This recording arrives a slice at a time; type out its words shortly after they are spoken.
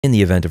In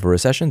the event of a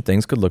recession,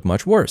 things could look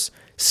much worse.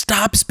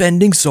 Stop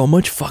spending so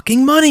much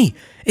fucking money.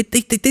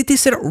 They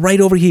said it right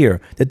over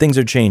here that things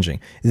are changing.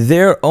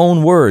 Their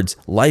own words.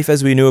 Life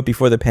as we knew it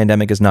before the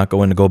pandemic is not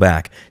going to go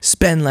back.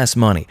 Spend less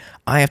money.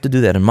 I have to do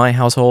that in my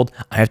household.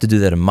 I have to do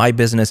that in my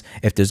business.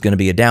 If there's going to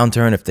be a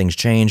downturn, if things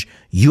change,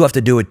 you have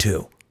to do it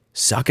too.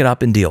 Suck it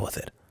up and deal with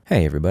it.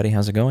 Hey everybody,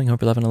 how's it going?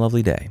 Hope you're having a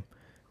lovely day.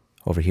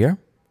 Over here,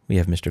 we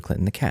have Mr.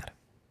 Clinton the cat.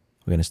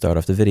 We're going to start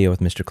off the video with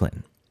Mr.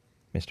 Clinton.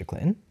 Mr.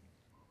 Clinton?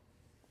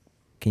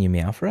 Can you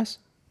meow for us?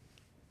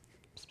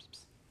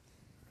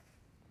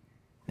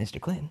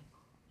 Mr. Clinton.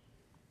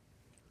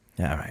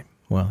 All right.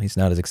 Well, he's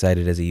not as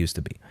excited as he used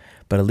to be,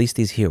 but at least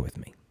he's here with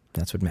me.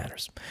 That's what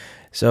matters.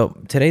 So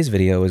today's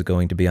video is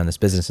going to be on this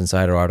Business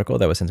Insider article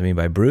that was sent to me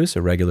by Bruce,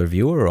 a regular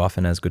viewer who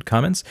often has good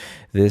comments.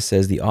 This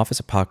says the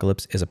office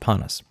apocalypse is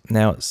upon us.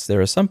 Now,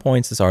 there are some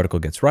points this article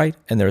gets right,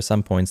 and there are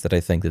some points that I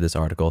think that this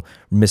article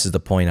misses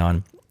the point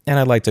on, and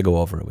I'd like to go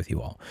over it with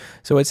you all.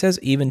 So it says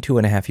even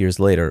 2.5 years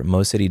later,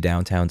 most city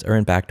downtowns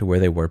aren't back to where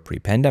they were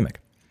pre-pandemic.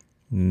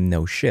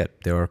 No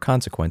shit. There are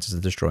consequences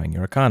of destroying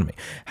your economy.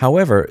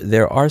 However,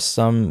 there are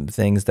some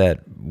things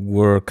that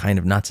were kind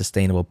of not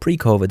sustainable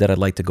pre-COVID that I'd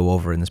like to go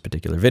over in this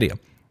particular video.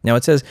 Now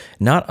it says,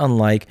 not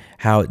unlike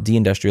how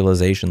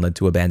deindustrialization led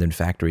to abandoned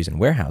factories and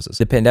warehouses,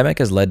 the pandemic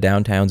has led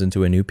downtowns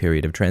into a new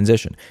period of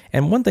transition.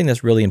 And one thing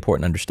that's really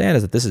important to understand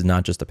is that this is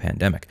not just a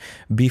pandemic.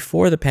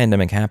 Before the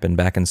pandemic happened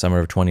back in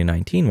summer of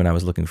 2019, when I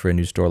was looking for a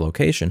new store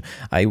location,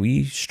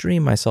 we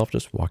streamed myself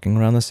just walking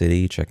around the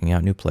city, checking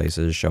out new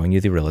places, showing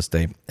you the real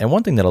estate. And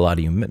one thing that a lot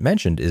of you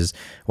mentioned is,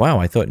 wow,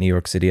 I thought New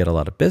York City had a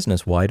lot of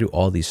business. Why do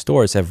all these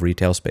stores have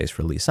retail space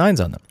for lease signs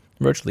on them?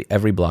 Virtually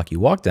every block you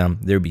walk down,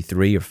 there'd be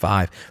 3 or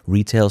 5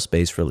 retail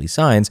space for lease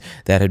signs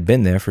that had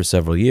been there for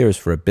several years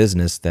for a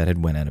business that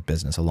had went out of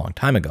business a long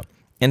time ago.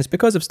 And it's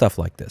because of stuff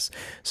like this.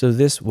 So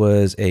this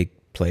was a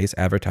place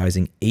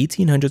advertising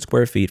 1,800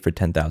 square feet for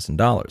 $10,000.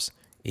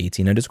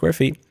 1,800 square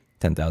feet,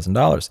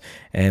 $10,000.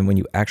 And when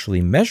you actually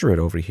measure it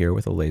over here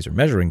with a laser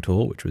measuring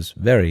tool, which was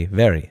very,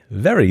 very,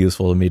 very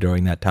useful to me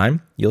during that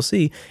time, you'll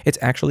see it's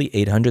actually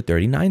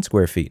 839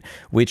 square feet,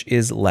 which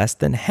is less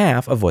than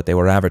half of what they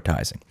were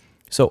advertising.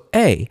 So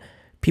A,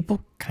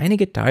 people kind of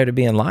get tired of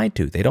being lied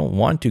to. They don't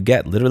want to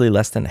get literally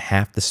less than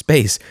half the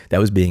space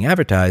that was being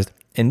advertised.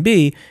 And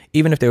B,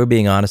 even if they were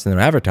being honest in their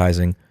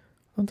advertising,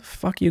 what the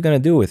fuck are you going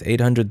to do with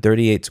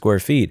 838 square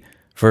feet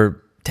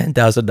for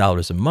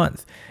 $10,000 a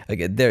month?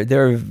 Like,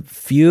 there are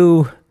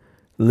few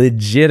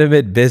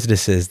legitimate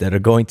businesses that are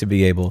going to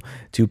be able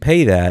to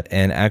pay that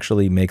and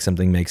actually make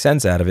something make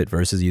sense out of it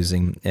versus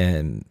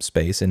using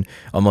space in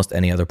almost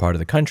any other part of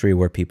the country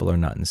where people are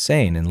not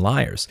insane and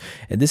liars.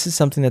 And this is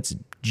something that's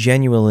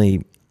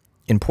genuinely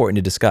important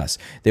to discuss.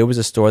 There was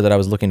a store that I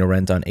was looking to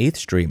rent on 8th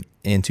Street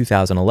in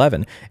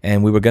 2011,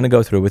 and we were going to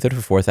go through with it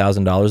for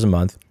 $4,000 a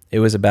month. It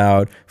was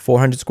about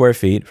 400 square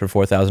feet for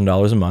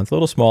 $4,000 a month, a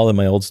little smaller than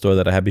my old store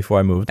that I had before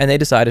I moved. And they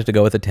decided to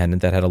go with a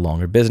tenant that had a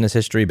longer business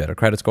history, better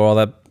credit score, all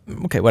that.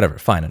 Okay, whatever,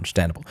 fine,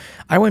 understandable.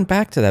 I went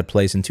back to that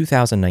place in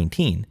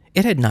 2019.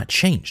 It had not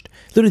changed.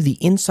 Literally,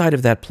 the inside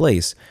of that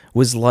place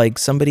was like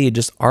somebody had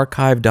just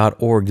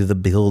archive.org the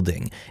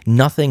building.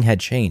 Nothing had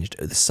changed.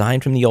 The sign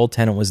from the old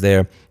tenant was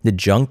there. The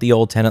junk the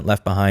old tenant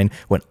left behind.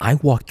 When I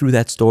walked through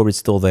that store, it's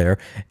still there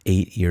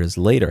 8 years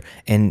later.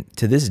 And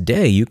to this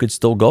day, you could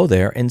still go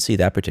there and see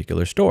that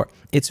particular store.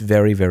 It's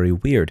very, very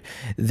weird.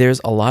 There's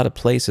a lot of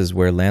places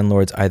where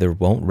landlords either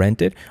won't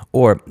rent it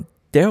or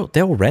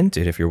they'll rent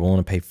it if you're willing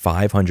to pay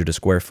 $500 a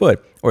square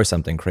foot or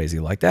something crazy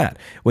like that.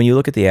 When you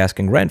look at the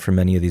asking rent for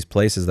many of these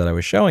places that I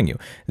was showing you,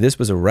 this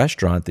was a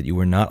restaurant that you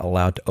were not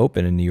allowed to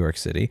open in New York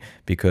City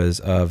because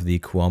of the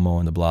Cuomo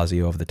and de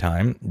Blasio of the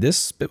time.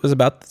 It was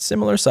about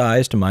similar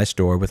size to my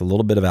store with a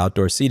little bit of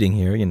outdoor seating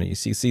here. You know, you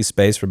see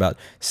space for about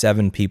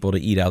 7 people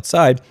to eat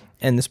outside.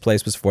 And this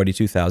place was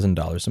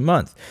 $42,000 a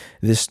month.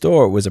 This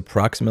store was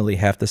approximately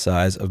half the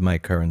size of my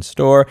current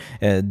store.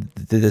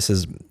 This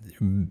is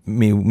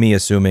me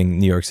assuming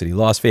New York City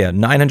lost fee at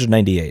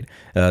 998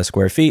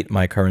 square feet.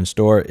 My current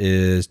store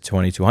is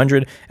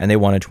 2,200, and they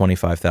wanted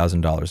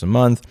 $25,000 a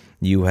month.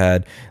 You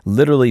had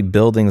literally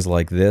buildings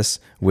like this,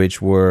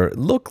 which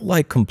look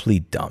like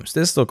complete dumps.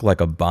 This looked like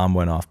a bomb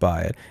went off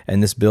by it,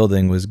 and this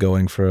building was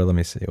going for, let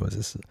me see, was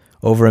this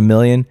over $1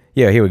 million?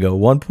 Yeah, here we go,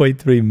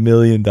 $1.3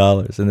 million.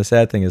 And the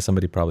sad thing is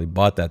somebody probably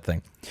bought that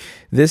thing.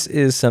 This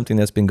is something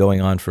that's been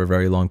going on for a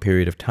very long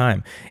period of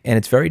time. And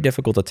it's very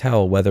difficult to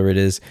tell whether it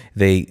is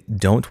they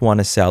don't want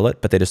to sell it,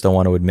 but they just don't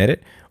want to admit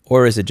it,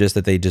 or is it just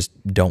that they just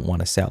don't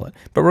want to sell it.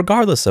 But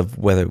regardless of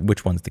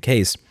which one's the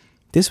case,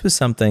 this was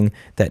something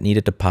that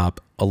needed to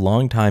pop a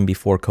long time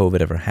before COVID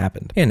ever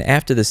happened. And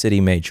after the city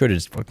made sure to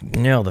just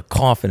nail the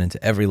coffin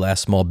into every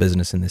last small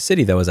business in the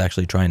city that was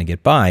actually trying to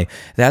get by,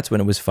 that's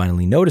when it was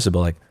finally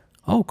noticeable, like,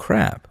 oh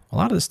crap, A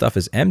lot of this stuff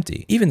is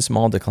empty. Even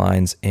small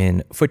declines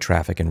in foot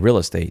traffic and real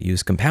estate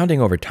use compounding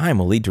over time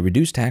will lead to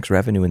reduced tax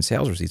revenue and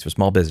sales receipts for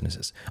small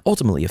businesses,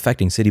 ultimately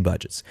affecting city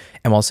budgets.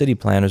 And while city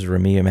planners are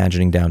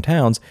reimagining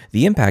downtowns,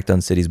 the impact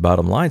on cities'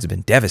 bottom lines has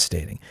been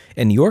devastating.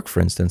 In New York,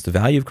 for instance, the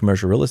value of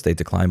commercial real estate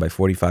declined by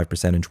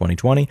 45% in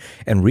 2020,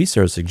 and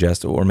research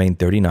suggests it will remain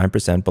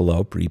 39%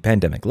 below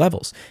pre-pandemic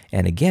levels.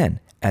 And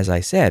again, as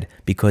I said,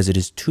 because it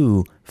is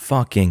too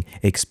fucking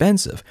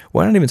expensive.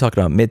 We're not even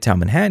talking about Midtown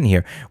Manhattan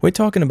here. We're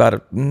talking about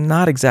a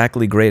not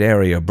exactly great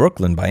area of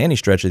Brooklyn by any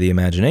stretch of the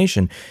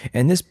imagination.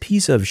 And this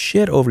piece of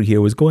shit over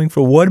here was going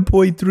for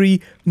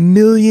 $1.3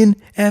 million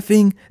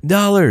effing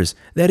dollars.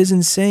 That is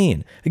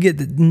insane.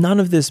 Again, none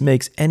of this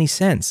makes any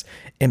sense.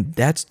 And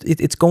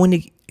it's going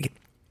to...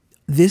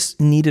 This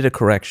needed a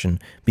correction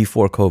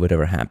before COVID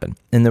ever happened.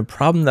 And the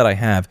problem that I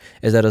have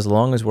is that as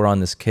long as we're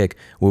on this kick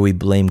where we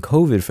blame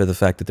COVID for the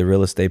fact that the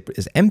real estate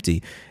is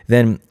empty,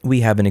 then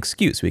we have an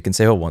excuse. We can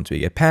say, oh, once we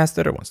get past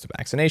it, or once the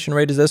vaccination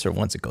rate is this, or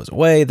once it goes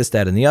away, this,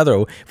 that, and the other,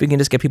 or if we can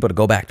just get people to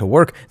go back to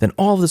work, then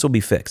all of this will be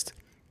fixed.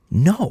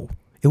 No.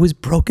 It was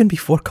broken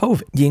before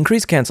COVID. The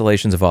increased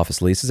cancellations of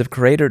office leases have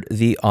created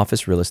the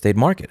office real estate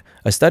market.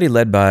 A study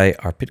led by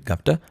Arpit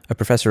Gupta, a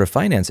professor of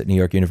finance at New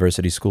York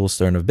University School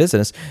Stern of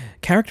Business,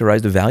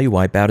 characterized the value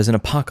wipeout as an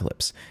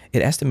apocalypse.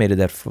 It estimated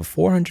that for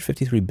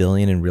 $453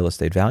 billion in real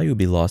estate value would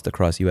be lost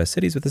across U.S.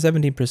 cities, with a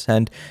 17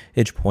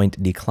 percentage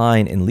point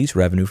decline in lease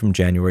revenue from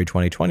January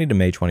 2020 to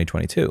May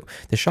 2022.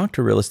 The shock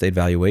to real estate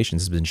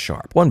valuations has been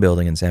sharp. One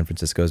building in San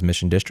Francisco's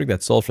Mission District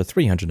that sold for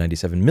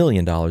 $397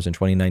 million in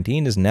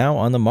 2019 is now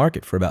on the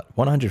market for about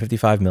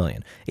 $155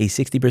 million, a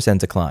 60%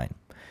 decline.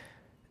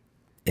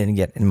 And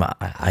again,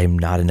 I'm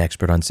not an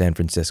expert on San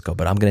Francisco,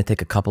 but I'm going to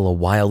take a couple of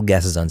wild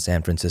guesses on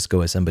San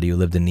Francisco as somebody who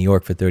lived in New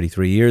York for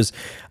 33 years.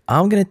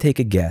 I'm going to take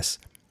a guess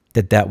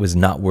that that was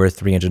not worth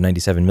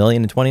 $397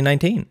 million in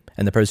 2019,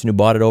 and the person who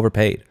bought it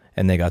overpaid,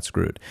 and they got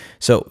screwed.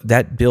 So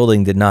that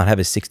building did not have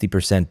a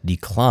 60%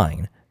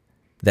 decline.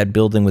 That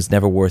building was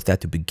never worth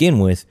that to begin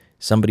with.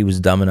 Somebody was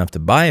dumb enough to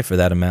buy it for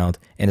that amount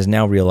and is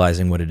now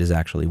realizing what it is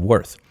actually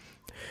worth.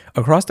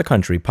 Across the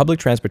country, public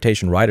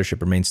transportation ridership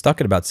remains stuck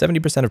at about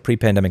 70% of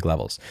pre-pandemic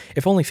levels.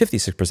 If only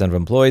 56% of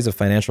employees of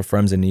financial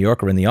firms in New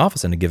York are in the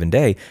office on a given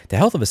day, the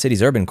health of a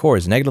city's urban core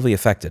is negatively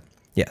affected.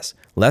 Yes,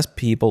 less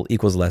people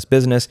equals less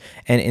business,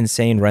 and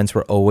insane rents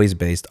were always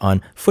based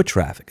on foot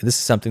traffic. This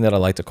is something that I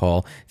like to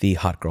call the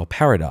hot girl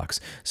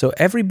paradox. So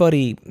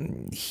everybody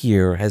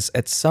here has,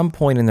 at some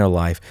point in their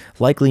life,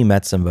 likely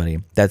met somebody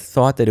that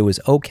thought that it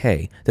was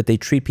okay that they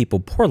treat people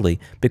poorly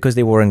because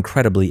they were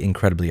incredibly,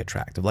 incredibly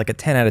attractive, like a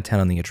 10 out of 10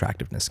 on the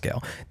attractiveness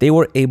scale. They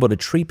were able to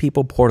treat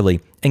people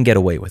poorly and get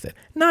away with it.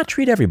 Not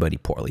treat everybody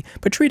poorly,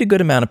 but treat a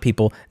good amount of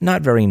people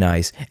not very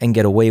nice and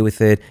get away with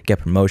it, get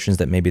promotions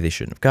that maybe they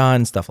shouldn't have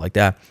gotten, stuff like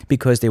that,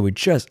 because they were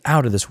just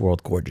out of this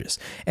world gorgeous.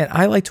 And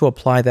I like to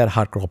apply that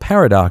hot girl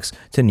paradox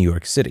to New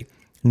York City.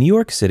 New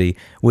York City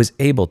was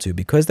able to,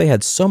 because they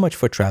had so much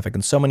foot traffic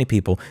and so many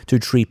people, to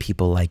treat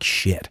people like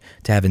shit,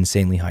 to have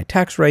insanely high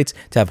tax rates,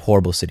 to have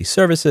horrible city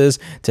services,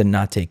 to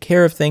not take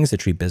care of things, to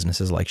treat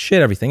businesses like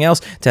shit, everything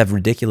else, to have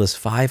ridiculous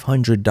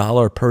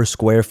 $500 per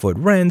square foot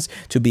rents,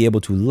 to be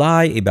able to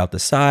lie about the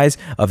size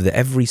of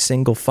every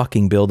single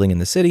fucking building in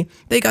the city.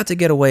 They got to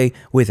get away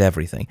with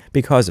everything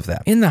because of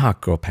that. In the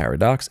hot girl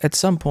paradox, at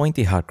some point,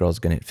 the hot girl is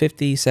going to hit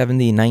 50,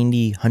 70,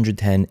 90,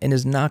 110, and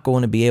is not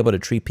going to be able to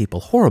treat people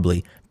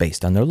horribly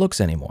based on their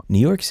looks anymore. New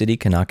York City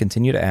cannot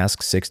continue to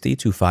ask $60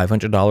 to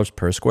 $500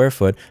 per square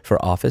foot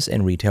for office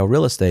and retail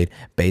real estate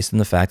based on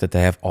the fact that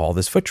they have all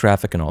this foot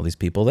traffic and all these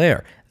people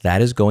there.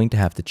 That is going to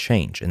have to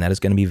change, and that is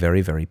going to be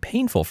very, very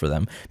painful for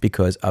them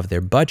because of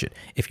their budget.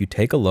 If you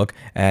take a look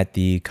at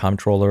the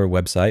comptroller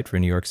website for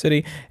New York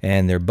City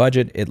and their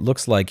budget, it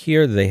looks like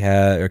here they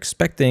are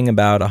expecting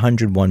about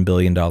 $101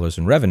 billion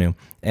in revenue,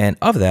 and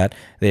of that,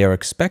 they are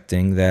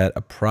expecting that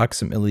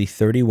approximately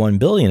 $31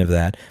 billion of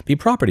that be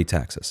property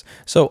taxes.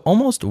 So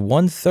almost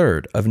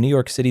 1/3 of New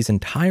York City's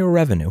entire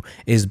revenue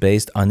is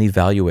based on the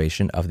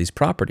valuation of these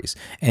properties.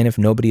 And if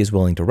nobody is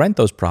willing to rent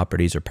those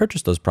properties or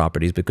purchase those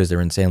properties because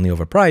they're insanely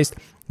overpriced,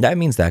 that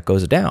means that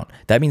goes down.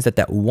 That means that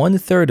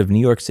 1/3 of New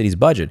York City's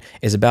budget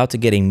is about to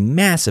get a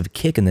massive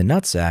kick in the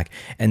nutsack,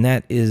 and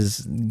that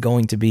is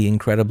going to be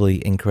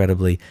incredibly,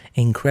 incredibly,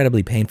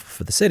 incredibly painful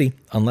for the city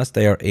unless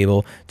they are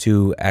able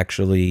to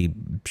actually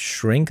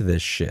shrink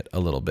this shit a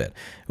little bit,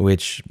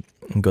 which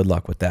good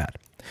luck with that.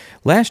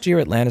 Last year,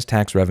 Atlanta's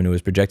tax revenue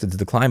is projected to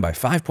decline by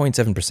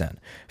 5.7%.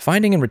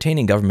 Finding and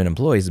retaining government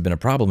employees has been a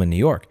problem in New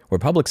York, where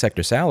public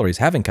sector salaries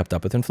haven't kept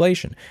up with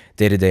inflation.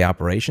 Day-to-day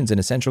operations in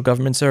essential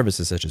government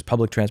services such as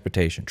public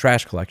transportation,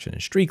 trash collection,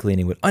 and street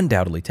cleaning would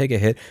undoubtedly take a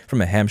hit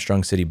from a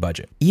hamstrung city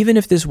budget. Even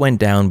if this went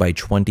down by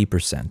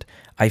 20%,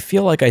 I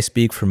feel like I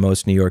speak for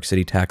most New York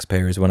City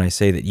taxpayers when I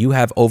say that you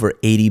have over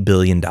 $80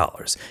 billion.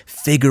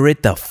 Figure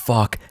it the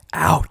fuck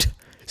out.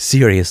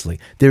 Seriously,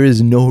 there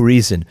is no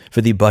reason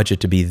for the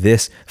budget to be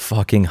this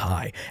fucking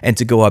high and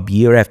to go up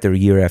year after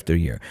year after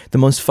year. The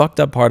most fucked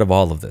up part of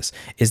all of this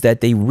is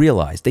that they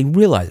realized in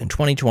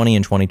 2020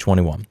 and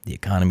 2021, the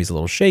economy's a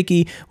little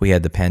shaky. We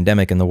had the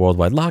pandemic and the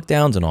worldwide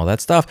lockdowns and all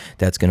that stuff.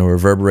 That's going to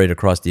reverberate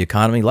across the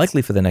economy,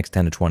 likely for the next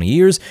 10 to 20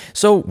 years.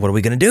 So what are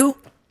we going to do?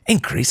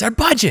 Increase our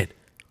budget.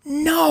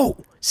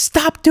 No,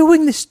 stop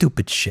doing this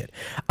stupid shit.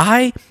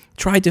 I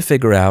tried to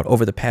figure out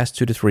over the past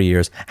 2 to 3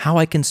 years how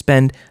I can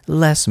spend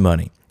less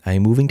money. I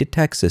am moving to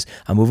Texas.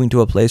 I'm moving to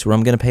a place where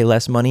I'm going to pay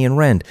less money in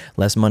rent,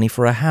 less money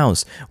for a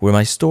house, where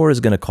my store is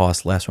going to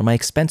cost less, where my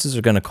expenses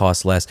are going to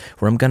cost less,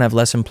 where I'm going to have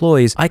less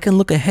employees. I can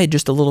look ahead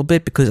just a little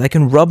bit because I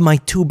can rub my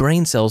 2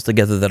 brain cells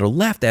together that are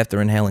left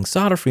after inhaling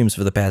solder fumes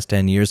for the past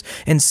 10 years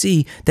and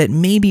see that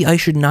maybe I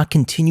should not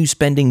continue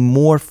spending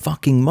more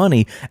fucking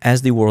money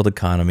as the world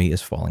economy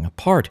is falling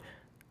apart.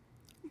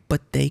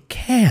 But they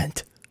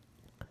can't.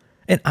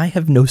 And I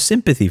have no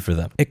sympathy for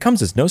them. It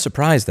comes as no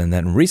surprise then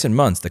that in recent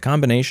months, the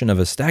combination of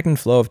a stagnant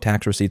flow of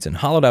tax receipts and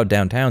hollowed out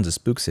downtowns has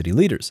spooked city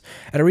leaders.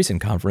 At a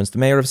recent conference, the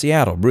mayor of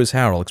Seattle, Bruce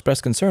Harrell,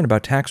 expressed concern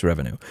about tax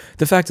revenue.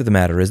 The fact of the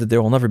matter is that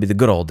there will never be the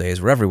good old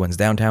days where everyone's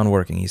downtown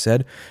working, he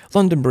said.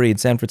 London Breed,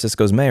 San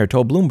Francisco's mayor,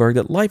 told Bloomberg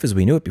that life as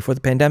we knew it before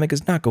the pandemic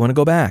is not going to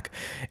go back.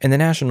 In the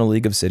National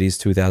League of Cities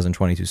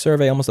 2022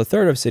 survey, almost a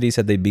third of cities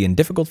said they'd be in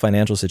difficult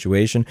financial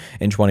situation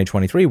in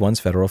 2023 once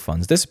federal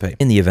funds dissipate.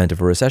 In the event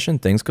of a recession,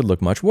 things could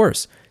look much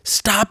worse.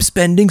 Stop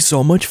spending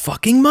so much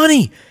fucking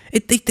money.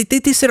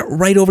 They said it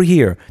right over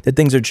here that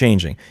things are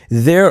changing.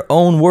 Their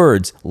own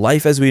words,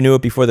 life as we knew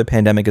it before the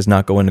pandemic is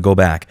not going to go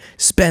back.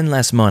 Spend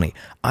less money.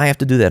 I have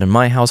to do that in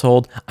my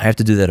household. I have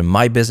to do that in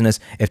my business.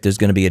 If there's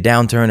going to be a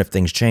downturn, if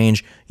things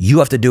change, you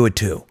have to do it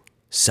too.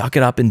 Suck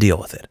it up and deal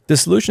with it. The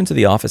solution to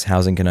the office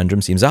housing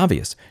conundrum seems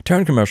obvious.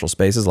 Turn commercial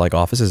spaces like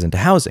offices into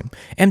housing.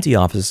 Empty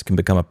offices can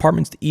become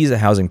apartments to ease the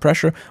housing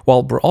pressure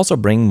while also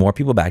bringing more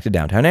people back to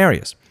downtown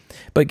areas.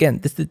 But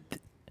again,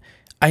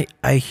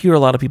 I hear a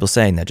lot of people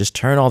saying that just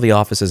turn all the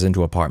offices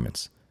into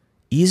apartments.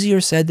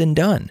 Easier said than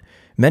done.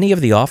 Many of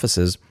the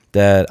offices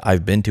that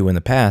I've been to in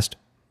the past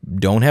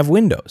don't have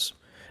windows.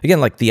 Again,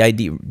 like the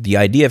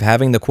idea of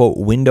having the quote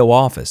window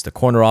office, the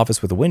corner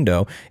office with a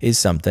window, is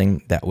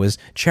something that was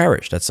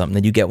cherished. That's something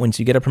that you get once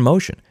you get a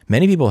promotion.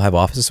 Many people have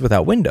offices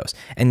without windows,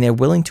 and they're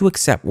willing to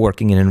accept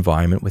working in an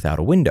environment without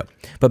a window.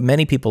 But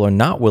many people are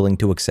not willing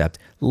to accept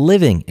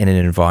living in an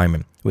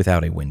environment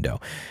without a window.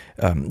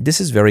 This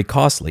is very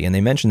costly, and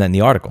they mentioned that in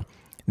the article.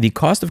 The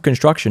cost of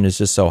construction is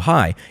just so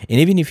high, and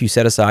even if you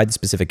set aside the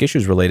specific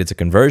issues related to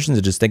conversions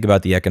and just think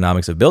about the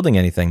economics of building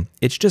anything,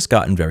 it's just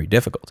gotten very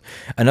difficult.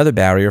 Another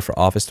barrier for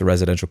office to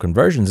residential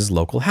conversions is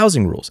local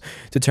housing rules.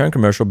 To turn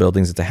commercial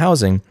buildings into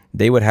housing,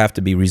 they would have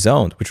to be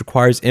rezoned, which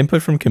requires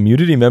input from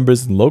community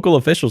members and local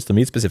officials to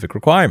meet specific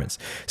requirements.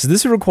 So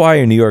this would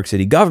require New York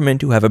City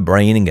government to have a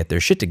brain and get their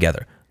shit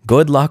together.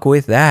 Good luck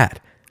with that.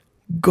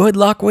 Good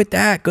luck with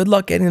that. Good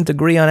luck getting them to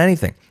agree on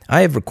anything. I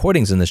have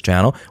recordings in this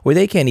channel where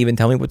they can't even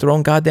tell me what their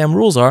own goddamn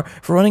rules are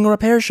for running a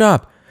repair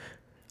shop.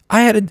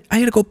 I had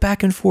to go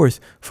back and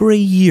forth for a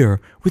year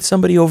with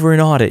somebody over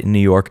an audit in New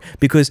York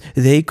because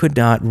they could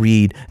not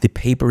read the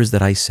papers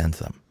that I sent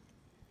them.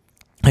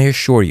 I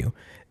assure you,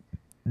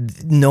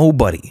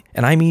 nobody,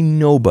 and I mean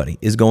nobody,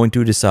 is going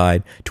to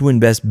decide to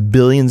invest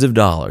billions of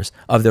dollars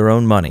of their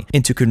own money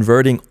into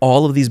converting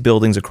all of these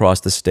buildings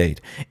across the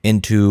state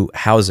into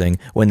housing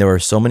when there are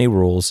so many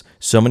rules,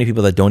 so many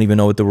people that don't even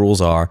know what the rules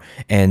are,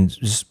 and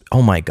just,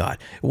 oh my God.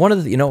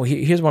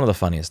 Here's one of the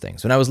funniest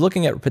things. When I was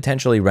looking at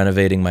potentially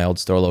renovating my old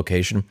store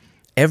location,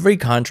 every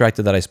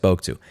contractor that I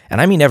spoke to,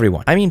 and I mean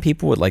everyone, I mean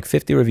people with like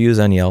 50 reviews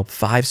on Yelp,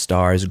 5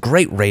 stars,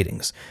 great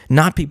ratings,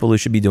 not people who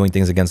should be doing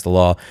things against the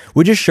law,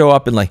 would just show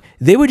up and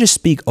they would just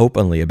speak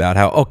openly about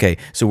how, okay,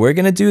 so we're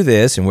going to do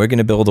this and we're going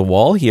to build a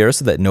wall here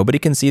so that nobody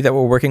can see that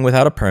we're working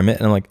without a permit.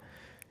 And I'm like,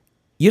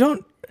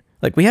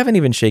 we haven't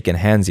even shaken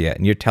hands yet,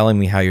 and you're telling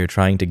me how you're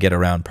trying to get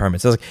around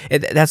permits.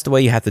 That's the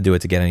way you have to do it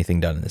to get anything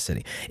done in the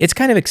city. It's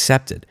kind of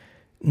accepted.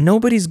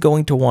 Nobody's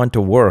going to want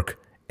to work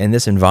in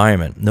this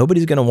environment.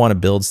 Nobody's going to want to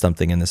build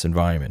something in this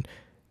environment.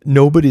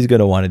 Nobody's going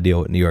to want to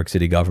deal with New York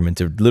City government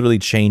to literally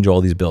change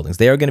all these buildings.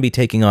 They are going to be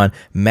taking on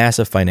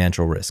massive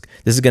financial risk.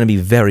 This is going to be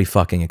very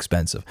fucking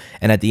expensive.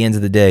 And at the end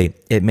of the day,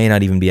 it may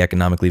not even be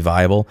economically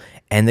viable,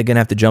 and they're going to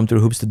have to jump through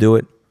hoops to do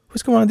it.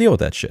 Who's going to want to deal with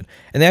that shit?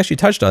 And they actually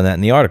touched on that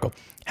in the article.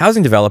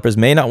 Housing developers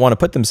may not want to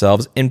put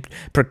themselves in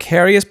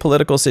precarious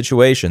political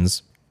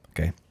situations,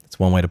 okay, that's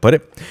one way to put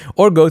it,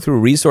 or go through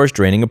resource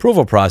draining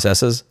approval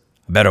processes,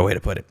 a better way to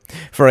put it,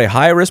 for a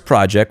high-risk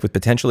project with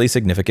potentially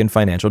significant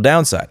financial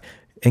downside.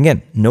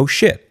 Again, no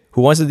shit.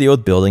 Who wants to deal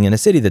with building in a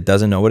city that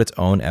doesn't know what its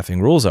own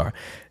effing rules are?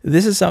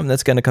 This is something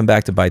that's going to come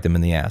back to bite them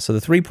in the ass. So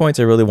the 3 points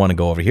I really want to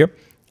go over here,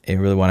 I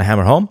really want to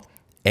hammer home.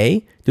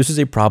 A, this was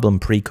a problem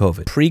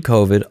pre-COVID.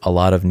 Pre-COVID, a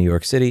lot of New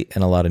York City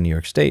and a lot of New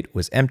York State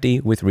was empty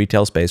with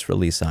retail space for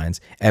lease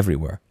signs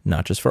everywhere,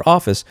 not just for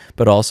office,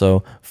 but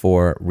also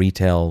for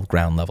retail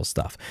ground level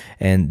stuff.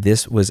 And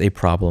this was a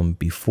problem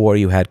before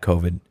you had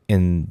COVID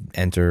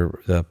enter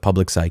the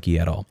public psyche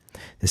at all.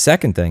 The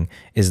second thing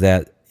is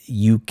that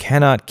you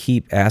cannot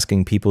keep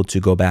asking people to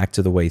go back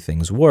to the way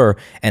things were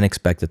and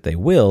expect that they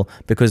will,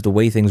 because the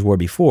way things were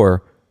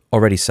before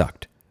already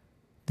sucked.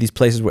 These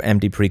places were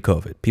empty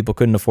pre-COVID. People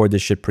couldn't afford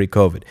this shit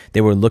pre-COVID.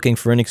 They were looking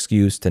for an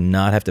excuse to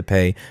not have to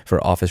pay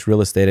for office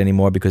real estate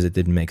anymore because it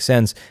didn't make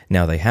sense.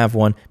 Now they have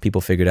one.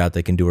 People figured out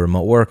they can do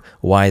remote work.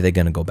 Why are they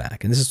going to go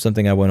back? And this is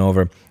something I went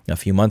over a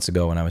few months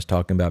ago when I was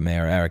talking about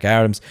Mayor Eric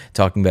Adams,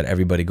 talking about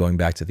everybody going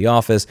back to the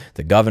office,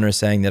 the governor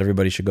saying that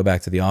everybody should go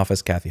back to the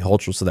office, Kathy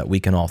Hochul, so that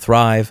we can all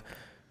thrive.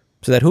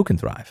 So that who can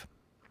thrive?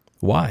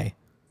 Why?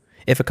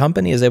 If a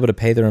company is able to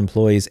pay their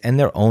employees and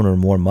their owner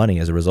more money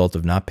as a result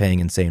of not paying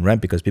insane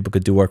rent because people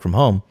could do work from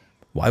home,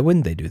 why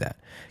wouldn't they do that?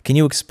 Can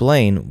you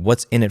explain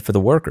what's in it for the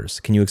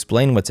workers? Can you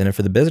explain what's in it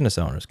for the business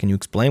owners? Can you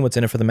explain what's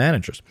in it for the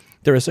managers?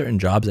 There are certain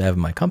jobs I have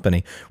in my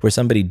company where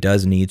somebody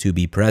does need to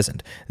be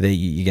present.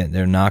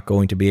 They're not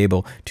going to be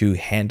able to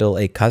handle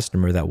a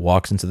customer that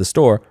walks into the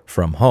store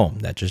from home.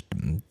 That just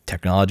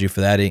technology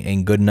for that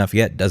ain't good enough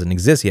yet, doesn't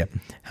exist yet.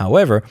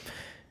 However,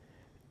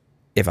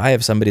 if I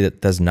have somebody that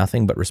does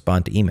nothing but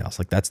respond to emails,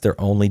 like that's their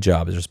only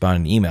job is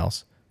responding to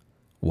emails,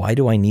 why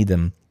do I need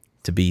them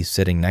to be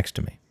sitting next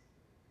to me?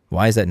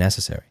 Why is that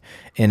necessary?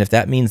 And if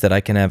that means that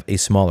I can have a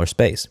smaller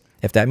space,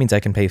 if that means I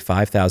can pay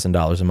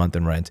 $5,000 a month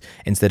in rent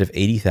instead of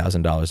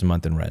 $80,000 a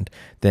month in rent,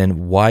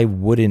 then why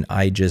wouldn't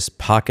I just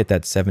pocket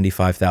that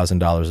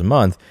 $75,000 a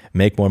month,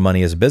 make more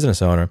money as a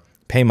business owner,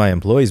 pay my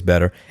employees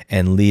better,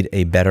 and lead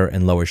a better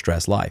and lower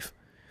stress life?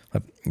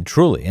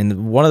 Truly.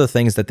 And one of the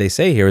things that they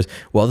say here is,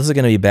 well, this is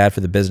going to be bad for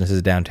the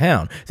businesses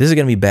downtown. This is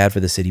going to be bad for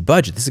the city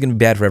budget. This is going to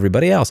be bad for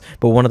everybody else.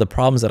 But one of the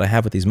problems that I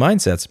have with these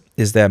mindsets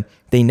is that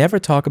they never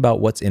talk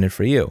about what's in it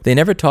for you. They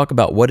never talk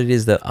about what it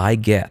is that I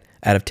get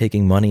out of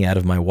taking money out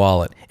of my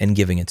wallet and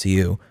giving it to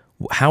you.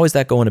 How is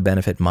that going to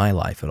benefit my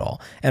life at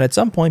all? And at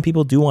some point,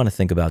 people do want to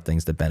think about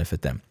things that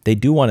benefit them. They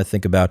do want to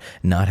think about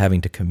not having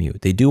to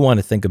commute. They do want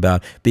to think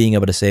about being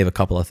able to save a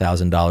couple of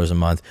 $1,000s a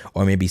month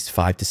or maybe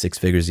 5 to 6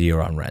 figures a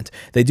year on rent.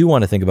 They do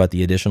want to think about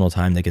the additional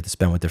time they get to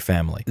spend with their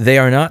family. They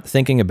are not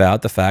thinking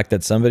about the fact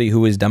that somebody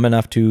who is dumb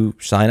enough to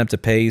sign up to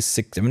pay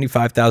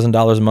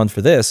 $75,000 a month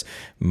for this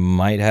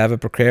might have a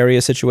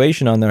precarious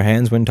situation on their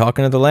hands when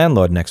talking to the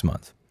landlord next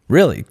month.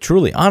 Really,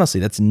 truly,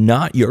 honestly, that's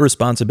not your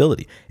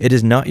responsibility. It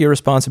is not your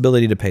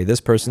responsibility to pay this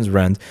person's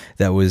rent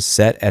that was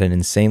set at an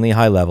insanely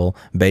high level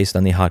based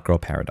on the hot girl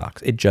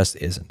paradox. It just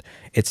isn't.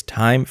 It's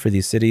time for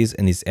these cities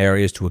and these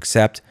areas to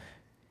accept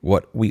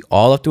what we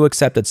all have to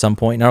accept at some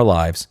point in our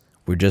lives.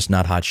 We're just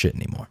not hot shit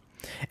anymore.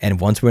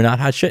 And once we're not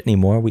hot shit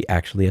anymore, we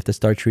actually have to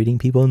start treating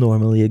people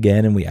normally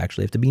again, and we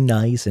actually have to be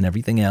nice and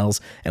everything else.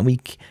 And we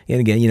can't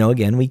have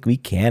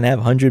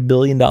 $100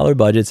 billion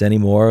budgets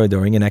anymore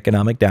during an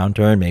economic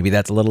downturn. Maybe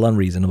that's a little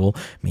unreasonable.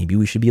 Maybe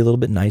we should be a little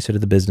bit nicer to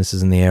the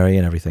businesses in the area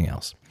and everything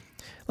else.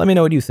 Let me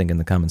know what you think in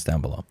the comments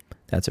down below.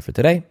 That's it for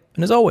today.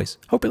 And as always,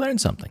 hope you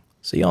learned something.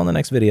 See you all in the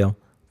next video.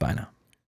 Bye now.